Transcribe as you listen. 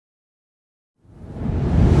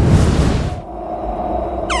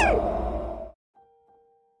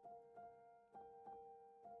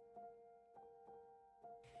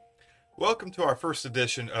Welcome to our first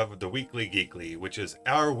edition of the Weekly Geekly, which is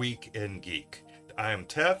our week in geek. I am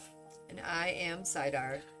Tef. And I am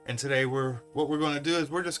Sidar. And today what we're going to do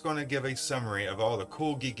is we're just going to give a summary of all the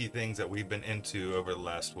cool geeky things that we've been into over the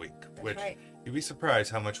last week. That's which right. You'd be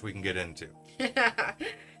surprised how much we can get into.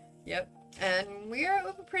 Yep. And we are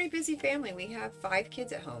a pretty busy family. We have 5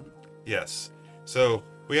 kids at home. Yes. So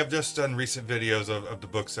we have just done recent videos of the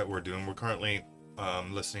books that we're doing. We're currently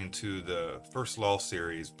listening to the First Law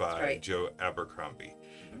series by Joe Abercrombie.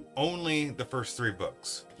 Mm-hmm. Only the first 3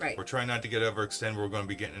 books. Right. We're trying not to get overextended. We're going to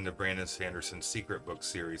be getting into Brandon Sanderson's Secret Book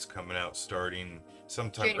series coming out starting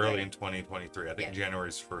sometime early in 2023. I think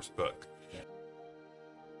January's first book.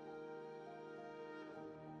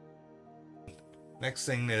 Yeah. Next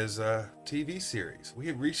thing is a TV series. We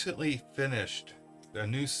had recently finished a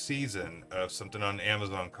new season of something on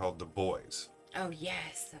Amazon called The Boys. Oh,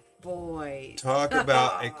 yes, The Boys. Talk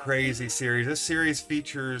about a crazy series. This series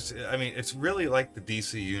features, I mean, it's really like the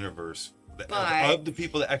DC universe of the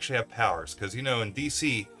people that actually have powers. Because, you know, in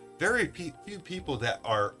DC, very few people that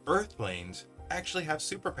are Earthlings actually have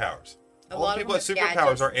superpowers. All the people with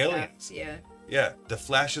superpowers are aliens. Yeah. Yeah, the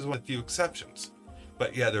Flash is one of the few exceptions.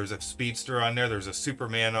 But yeah, there's a speedster on there. There's a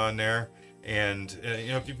Superman on there. And, you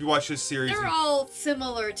know, if you watch this series... They're all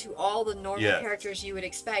similar to all the normal characters you would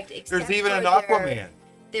expect. Except there's even an Aquaman.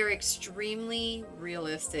 They're extremely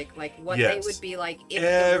realistic, like what they would be like if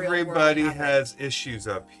everybody has issues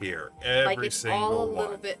up here. Every it's single all a one.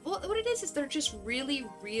 little bit. Well, what it is they're just really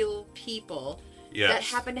real people yes. that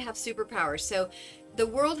happen to have superpowers. So the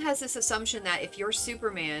world has this assumption that if you're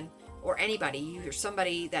Superman or anybody, you're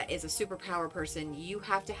somebody that is a superpower person, you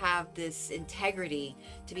have to have this integrity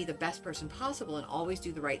to be the best person possible and always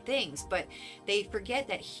do the right things. But they forget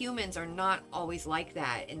that humans are not always like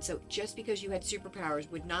that. And so just because you had superpowers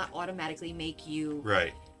would not automatically make you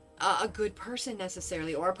a good person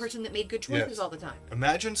necessarily, or a person that made good choices all the time.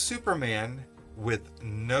 Imagine Superman with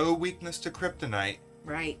no weakness to kryptonite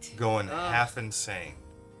going half insane.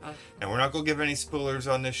 And we're not going to give any spoilers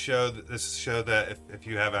on this show. This show that if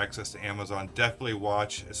you have access to Amazon, definitely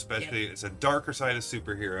watch. Especially, it's a darker side of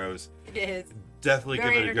superheroes. It is. Definitely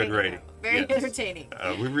give it a good rating. Very entertaining.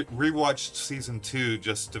 We rewatched season 2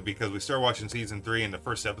 because we started watching season 3, and the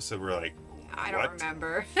first episode we're like, what? I don't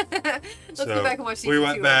remember. Let's go back and watch season 2. We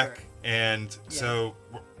went back, and so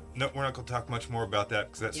we're not going to talk much more about that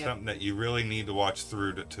because that's something that you really need to watch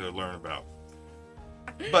through to learn about.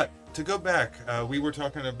 But to go back, we were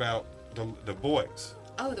talking about the Boys.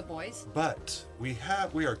 Oh, The Boys. But we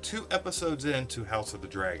are 2 episodes into House of the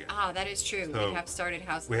Dragon. Ah, that is true. So we have started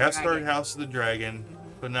House of the Dragon. We have started House of the Dragon.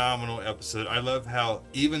 Mm-hmm. Phenomenal episode. I love how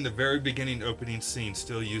even the very beginning opening scene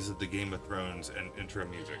still uses the Game of Thrones and intro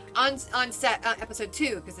music. On episode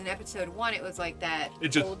 2, because in episode 1 it was like that. It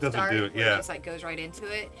just doesn't do it. Yeah. It just like goes right into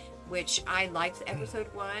it, which I liked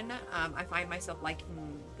episode 1. I find myself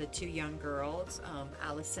liking the 2 young girls,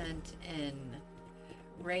 Alicent and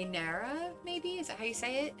Rhaenyra, maybe is that how you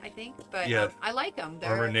say it? I think, but I like them.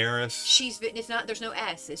 Rhaenyra. There's no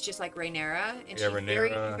S. It's just like Rhaenyra, and she's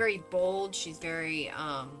Rhaenyra. very bold. She's very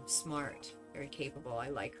smart, very capable. I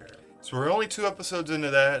like her. So we're only 2 episodes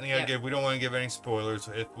into that, and again, we don't want to give any spoilers.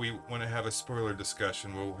 If we want to have a spoiler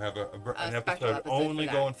discussion, we'll have an episode only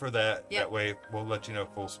going for that. Yep. That way, we'll let you know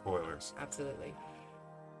full spoilers. Absolutely.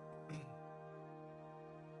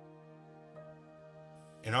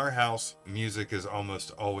 In our house, music is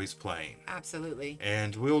almost always playing. Absolutely.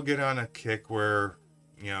 And we'll get on a kick where,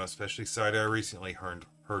 you know, especially Saida recently heard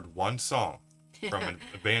one song from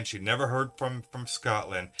a band she'd never heard from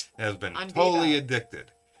Scotland and has been totally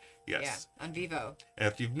addicted. Yes. Yeah, on Vivo.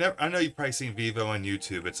 And if I know you've probably seen Vivo on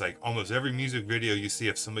YouTube. It's like almost every music video you see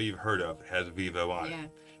of somebody you've heard of has Vivo on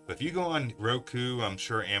it. But if you go on Roku, I'm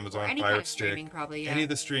sure Amazon Fire Stick, kind of streaming, probably, any of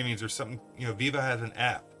the streamings or something, you know, Vivo has an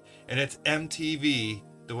app. And it's MTV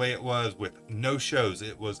the way it was with no shows.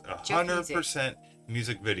 It was 100%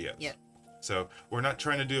 music videos. Yep. So we're not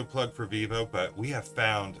trying to do a plug for Vivo, but we have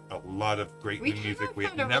found a lot of great new music we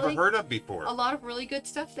have never heard of before. A lot of really good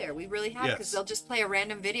stuff there. We really have, because they'll just play a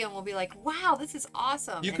random video and we'll be like, wow, this is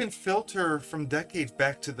awesome. You can filter from decades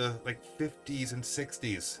back to the 50s and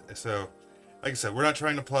 60s. So like I said, we're not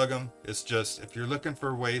trying to plug them. It's just, if you're looking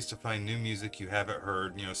for ways to find new music you haven't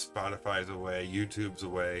heard, you know, Spotify's a way, YouTube's a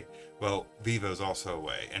way. Well, Vivo's also a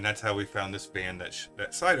way. And that's how we found this band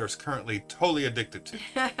that Sider's currently totally addicted to.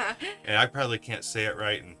 And I probably can't say it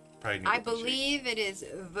right. And probably need I believe it is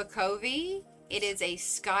Vukovi. It is a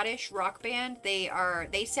Scottish rock band.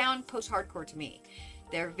 They sound post-hardcore to me.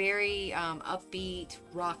 They're very upbeat,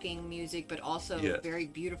 rocking music, but also very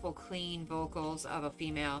beautiful, clean vocals of a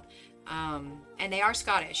female. And they are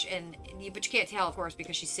Scottish, but you can't tell, of course,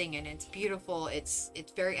 because she's singing. It's beautiful. It's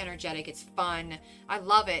very energetic. It's fun. I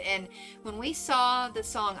love it. And when we saw the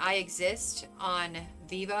song "I Exist" on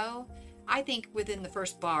Vivo, I think within the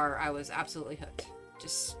first bar I was absolutely hooked,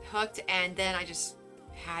 just hooked, and then I just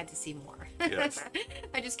had to see more. Yes.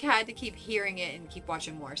 I just had to keep hearing it and keep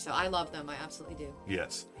watching more. So I love them. I absolutely do.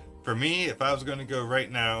 Yes. For me, if I was going to go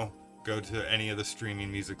right now, go to any of the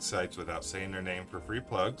streaming music sites without saying their name for free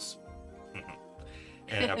plugs.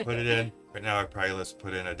 And I put it in. Right now, I probably let's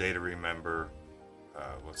put in A Day to Remember.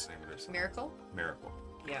 What's the name of this? Miracle.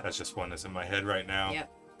 Yeah. That's just one that's in my head right now.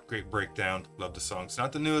 Yep. Great breakdown. Love the song. It's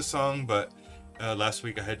not the newest song, but last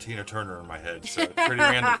week I had Tina Turner in my head, so it's pretty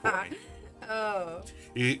random for me. Oh.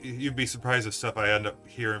 You'd be surprised at stuff I end up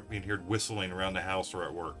being heard whistling around the house or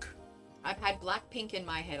at work. I've had Blackpink in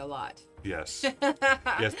my head a lot. Yes.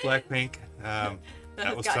 Yes, Blackpink.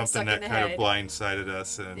 That was something that kind of blindsided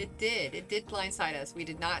us. And It did blindside us. We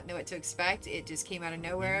did not know what to expect. It just came out of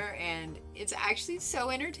nowhere, and it's actually so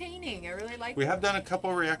entertaining. I really like it. We have done a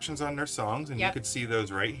couple reactions on their songs, and Yep. you could see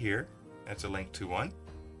those right here. That's a link to one.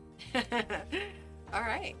 All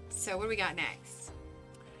right. So what do we got next?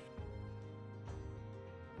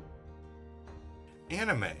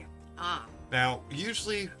 Anime. Ah. Now,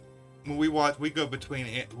 usually when we'll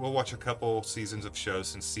watch a couple seasons of shows,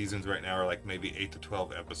 since seasons right now are like maybe 8 to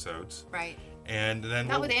 12 episodes. Right. And then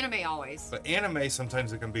Not with anime always. But anime,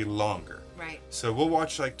 sometimes it can be longer. Right. So we'll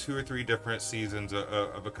watch like 2 or 3 different seasons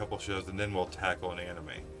of a couple shows, and then we'll tackle an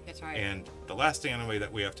anime. That's right. And the last anime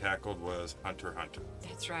that we have tackled was Hunter x Hunter.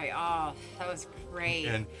 That's right. Oh, that was great.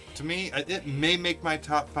 And to me, it may make my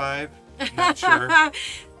top 5. Not sure.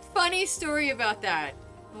 Funny story about that.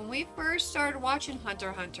 When we first started watching Hunter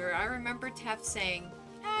x Hunter, I remember Tef saying,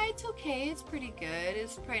 it's okay, it's pretty good,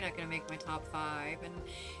 it's probably not going to make my top 5.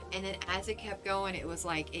 And then as it kept going, it was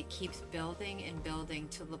like it keeps building and building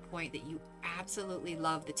to the point that you absolutely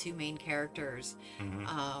love the 2 main characters. Mm-hmm.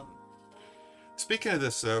 Speaking of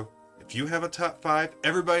this, though, if you have a top 5,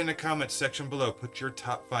 everybody in the comments section below, put your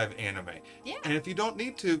top 5 anime. Yeah. And if you don't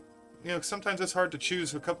need to, sometimes it's hard to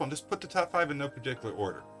choose a couple, and just put the top 5 in no particular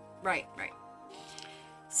order. Right.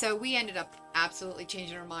 So we ended up absolutely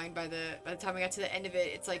changing our mind by the time we got to the end of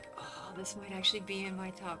it. It's like, oh, this might actually be in my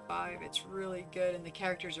top 5. It's really good, and the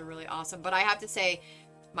characters are really awesome. But I have to say,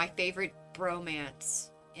 my favorite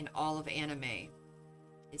bromance in all of anime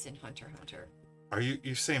is in Hunter x Hunter. Are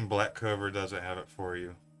you saying Black Clover doesn't have it for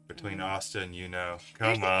you? Between Asta and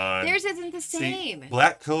Come on. Theirs isn't the same. See,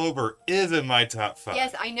 Black Clover is in my top 5.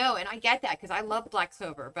 Yes, I know, and I get that because I love Black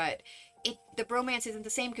Clover, but the bromance isn't the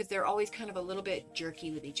same because they're always kind of a little bit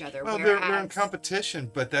jerky with each other. Well, they're in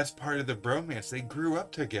competition, but that's part of the bromance. They grew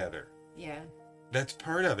up together. Yeah. That's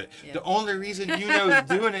part of it. Yeah. The only reason is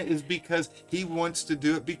doing it is because he wants to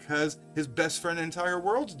do it because his best friend in the entire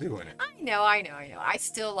world's doing it. I know. I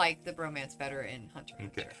still like the bromance better in Hunter x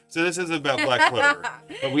Hunter. Okay. So this is about Black Clover.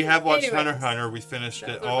 But we have watched Hunter x Anyways, Hunter. We finished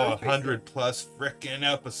it all 100 plus frickin'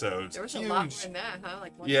 episodes. There was Huge. a lot more than that, huh?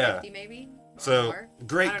 Like 150 maybe? Or So more?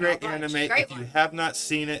 great Bunch. anime. Great If one. you have not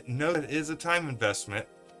seen it, know that it is a time investment.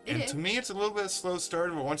 It And is. to me, it's a little bit of a slow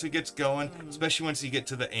start, but once it gets going, especially once you get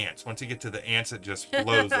to the ants, it just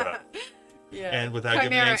blows up. Yeah. And without giving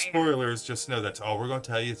Chimera any ants. spoilers, just know that's all we're going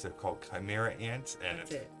to tell you. They're called chimera ants. And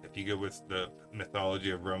That's it. if you go with the mythology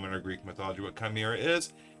of Roman or Greek mythology, what chimera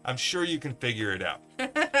is, I'm sure you can figure it out.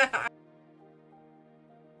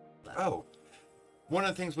 Oh, one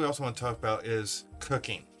of the things we also want to talk about is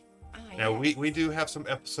cooking. Now, yes. we do have some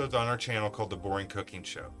episodes on our channel called The Boring Cooking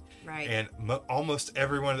Show. Right. And almost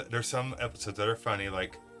everyone, there's some episodes that are funny,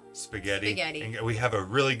 like spaghetti. Spaghetti. And we have a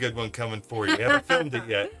really good one coming for you. We haven't filmed it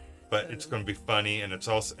yet, but it's going to be funny, and it's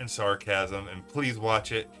also in sarcasm. And please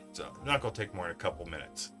watch it. It's not going to take more than a couple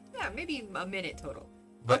minutes. Yeah, maybe a minute total.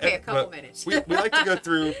 But, Okay, a couple minutes. we like to go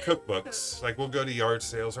through cookbooks. Like we'll go to yard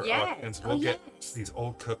sales or Yes. auctions. Oh, We'll get yes. these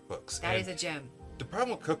old cookbooks. That And is a gem. the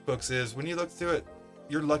problem with cookbooks is when you look through it,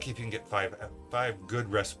 you're lucky if you can get five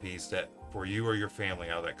good recipes that for you or your family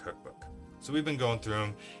out of that cookbook. So we've been going through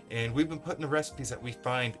them, and we've been putting the recipes that we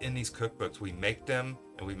find in these cookbooks. We make them,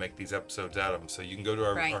 and we make these episodes out of them. So you can go to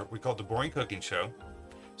our we call it the Boring Cooking Show.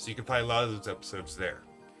 So you can find a lot of those episodes there.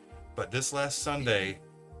 But this last Sunday,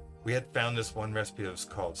 we had found this one recipe that was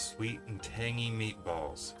called sweet and tangy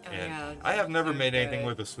meatballs. Oh, and yeah, I have never they're made anything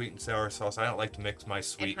good. with a sweet and sour sauce. I don't like to mix my And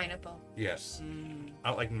sweet. pineapple. Yes. I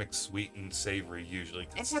don't like to mix sweet and savory usually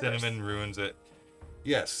And because peppers. cinnamon ruins it.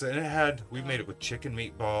 Yes, and we made it with chicken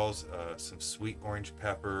meatballs, some sweet orange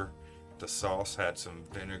pepper, The sauce had some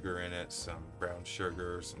vinegar in it, some brown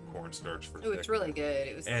sugar, some cornstarch for Oh, it's really good.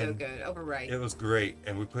 It was so And good. Overripe. It was great,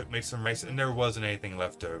 and we made some rice, and there wasn't anything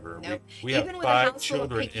left over. Nope. We Even have with a 5 house full of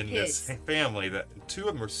children picky in kids. this family that 2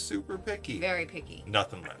 of them are super picky. Very picky.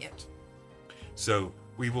 Nothing left. Yep. So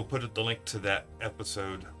we will put the link to that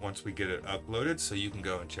episode once we get it uploaded, so you can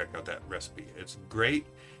go and check out that recipe. It's great.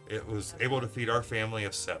 It was able to feed our family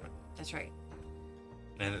of 7. That's right.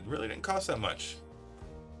 And it really didn't cost that much.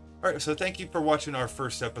 All right, so thank you for watching our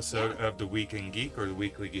first episode of the Week in Geek, or the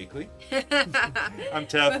Weekly Geekly. I'm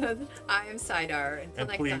Tev. I am Sidar. Until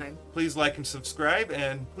next time. Please like and subscribe,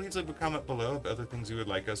 and please leave a comment below of other things you would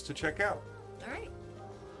like us to check out.